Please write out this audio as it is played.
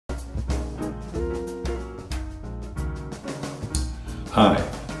Hi,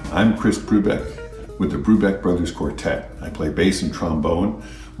 I'm Brubeck with the Brubeck Brothers Quartet. I play bass and trombone.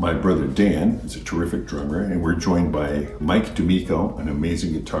 My brother Dan is a terrific drummer, and we're joined by Mike D'Amico, an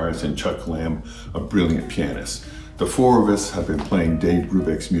amazing guitarist, and Chuck Lamb, a brilliant pianist. The four of us have been playing Dave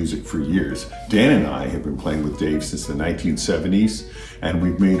Brubeck's music for years. Dan and I have been playing with Dave since the 1970s, and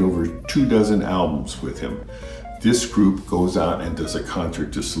we've made over 24 albums with him. This group goes out and does a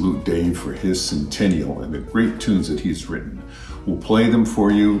concert to salute Dave for his Centennial and the great tunes that he's written. We'll play them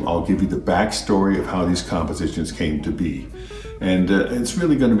for you. I'll give you the backstory of how these compositions came to be. And it's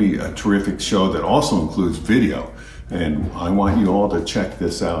really going to be a terrific show that also includes video. And I want you all to check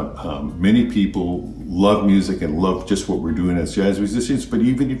this out. Many people love music and love just what we're doing as jazz musicians, but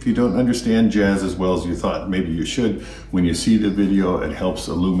even if you don't understand jazz as well as you thought maybe you should, when you see the video, it helps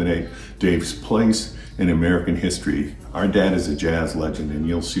illuminate Dave's place in American history. Our dad is a jazz legend, and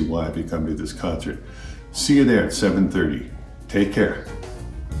you'll see why if you come to this concert. See you there at 7:30. Take care.